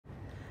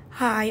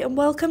Hi and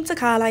welcome to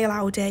Carlisle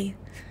Audi.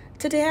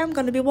 Today I'm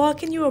going to be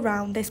walking you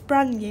around this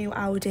brand new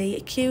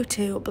Audi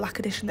Q2 Black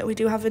Edition that we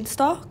do have in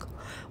stock,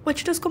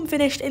 which does come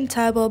finished in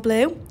turbo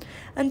blue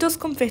and does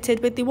come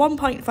fitted with the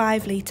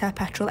 1.5 litre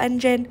petrol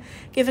engine,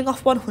 giving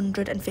off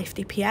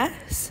 150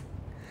 PS.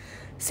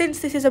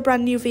 Since this is a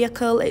brand new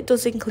vehicle, it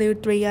does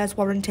include 3 years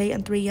warranty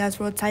and 3 years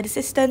roadside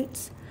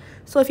assistance.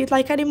 So if you'd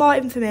like any more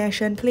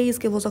information, please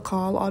give us a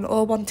call on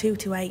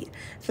 01228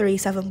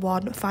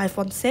 371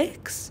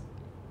 516.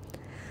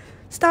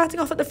 Starting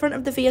off at the front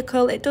of the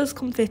vehicle, it does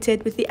come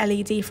fitted with the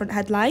LED front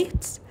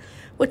headlights,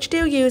 which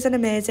do use an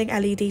amazing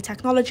LED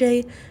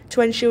technology to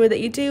ensure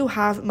that you do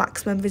have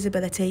maximum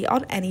visibility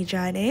on any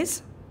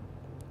journeys.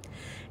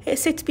 It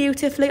sits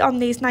beautifully on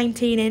these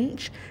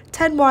 19-inch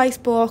 10Y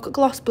spoke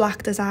gloss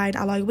black design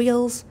alloy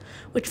wheels,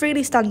 which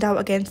really stand out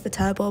against the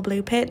turbo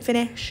blue paint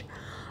finish,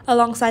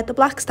 alongside the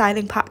black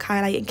styling pack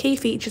highlighting key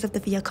features of the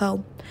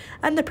vehicle,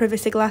 and the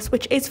privacy glass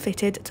which is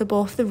fitted to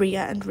both the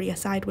rear and rear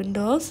side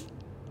windows.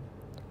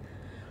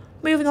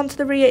 Moving on to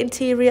the rear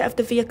interior of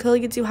the vehicle,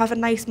 you do have a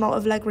nice amount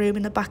of legroom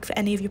in the back for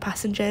any of your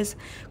passengers,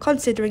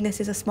 considering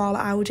this is a smaller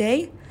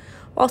Audi,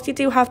 whilst you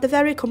do have the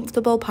very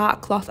comfortable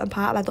part cloth and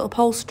part leather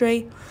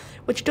upholstery,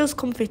 which does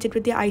come fitted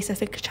with the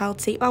ISOFIX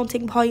child seat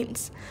mounting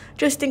points,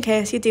 just in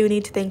case you do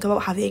need to think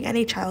about having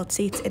any child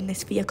seats in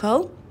this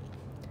vehicle.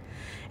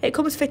 It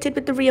comes fitted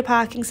with the rear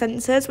parking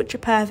sensors, which are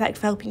perfect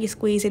for helping you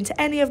squeeze into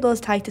any of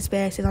those tighter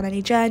spaces on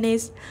any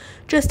journeys,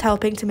 just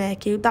helping to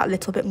make you that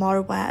little bit more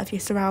aware of your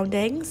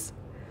surroundings.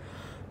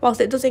 Whilst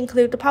it does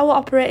include the power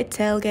operated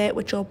tailgate,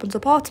 which opens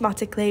up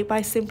automatically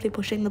by simply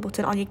pushing the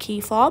button on your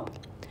key fob,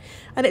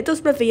 and it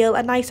does reveal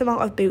a nice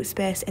amount of boot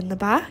space in the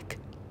back.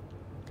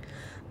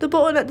 The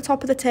button at the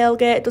top of the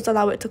tailgate does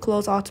allow it to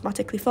close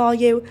automatically for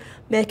you,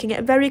 making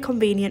it a very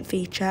convenient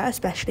feature,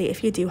 especially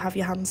if you do have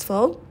your hands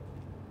full.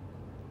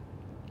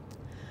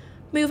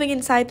 Moving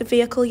inside the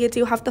vehicle, you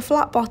do have the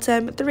flat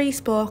bottom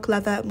 3-spoke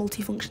leather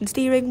multifunction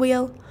steering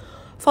wheel,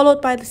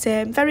 followed by the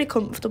same very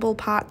comfortable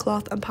part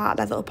cloth and part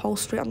leather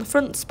upholstery on the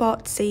front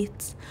sport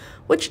seats,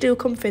 which do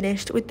come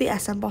finished with the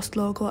S embossed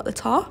logo at the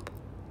top.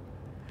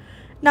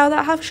 Now that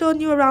I have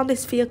shown you around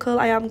this vehicle,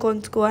 I am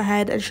going to go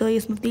ahead and show you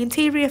some of the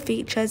interior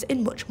features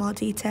in much more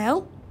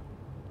detail.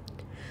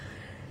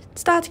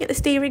 Starting at the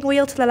steering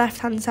wheel, to the left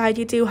hand side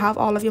you do have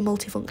all of your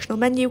multifunctional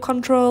menu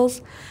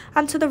controls,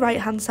 and to the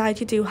right hand side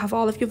you do have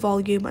all of your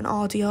volume and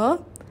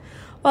audio.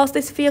 Whilst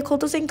this vehicle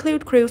does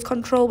include cruise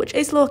control, which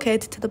is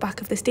located to the back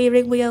of the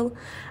steering wheel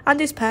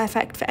and is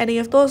perfect for any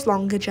of those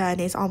longer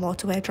journeys or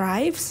motorway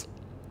drives.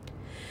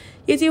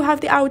 You do have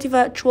the Audi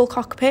virtual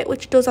cockpit,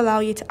 which does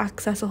allow you to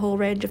access a whole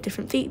range of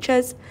different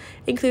features,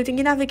 including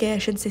your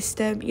navigation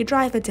system, your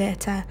driver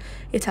data,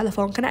 your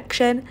telephone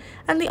connection,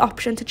 and the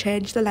option to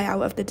change the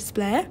layout of the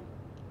display.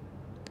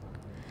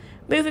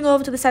 Moving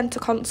over to the centre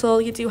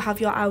console, you do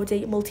have your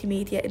Audi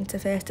multimedia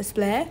interface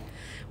display,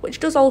 which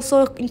does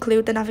also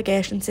include the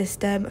navigation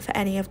system for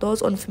any of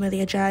those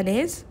unfamiliar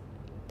journeys.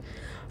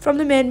 From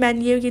the main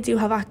menu, you do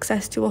have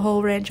access to a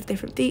whole range of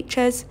different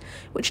features,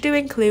 which do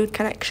include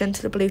connection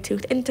to the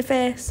Bluetooth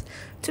interface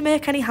to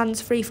make any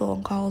hands-free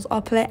phone calls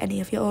or play any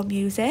of your own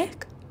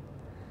music.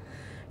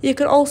 You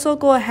can also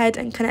go ahead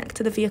and connect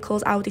to the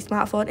vehicle's Audi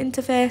smartphone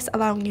interface,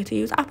 allowing you to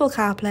use Apple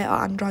CarPlay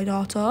or Android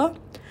Auto,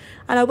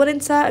 and I will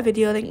insert a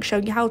video link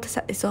showing you how to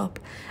set this up,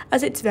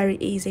 as it's very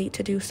easy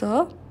to do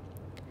so.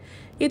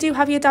 You do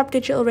have your DAB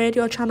digital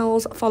radio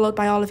channels, followed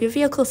by all of your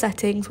vehicle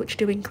settings, which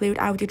do include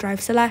Audi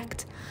Drive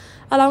Select,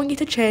 allowing you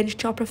to change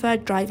to your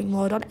preferred driving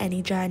mode on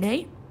any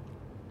journey.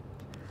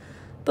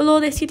 Below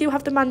this you do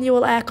have the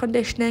manual air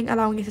conditioning,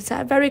 allowing you to set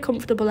a very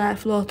comfortable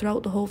airflow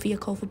throughout the whole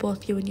vehicle for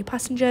both you and your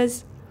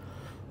passengers,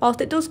 whilst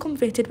it does come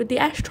fitted with the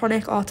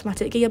Tronic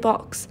automatic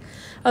gearbox,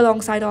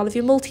 alongside all of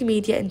your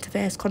multimedia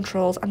interface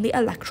controls and the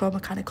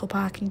electromechanical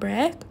parking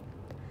brake.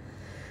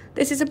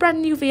 This is a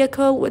brand new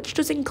vehicle which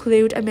does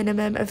include a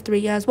minimum of 3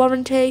 years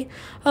warranty,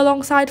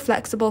 alongside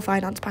flexible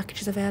finance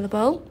packages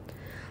available.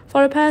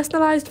 For a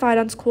personalised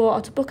finance quote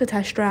or to book a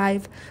test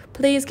drive,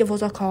 please give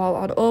us a call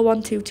on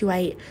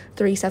 01228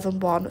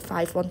 371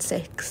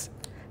 516.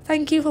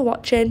 Thank you for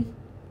watching.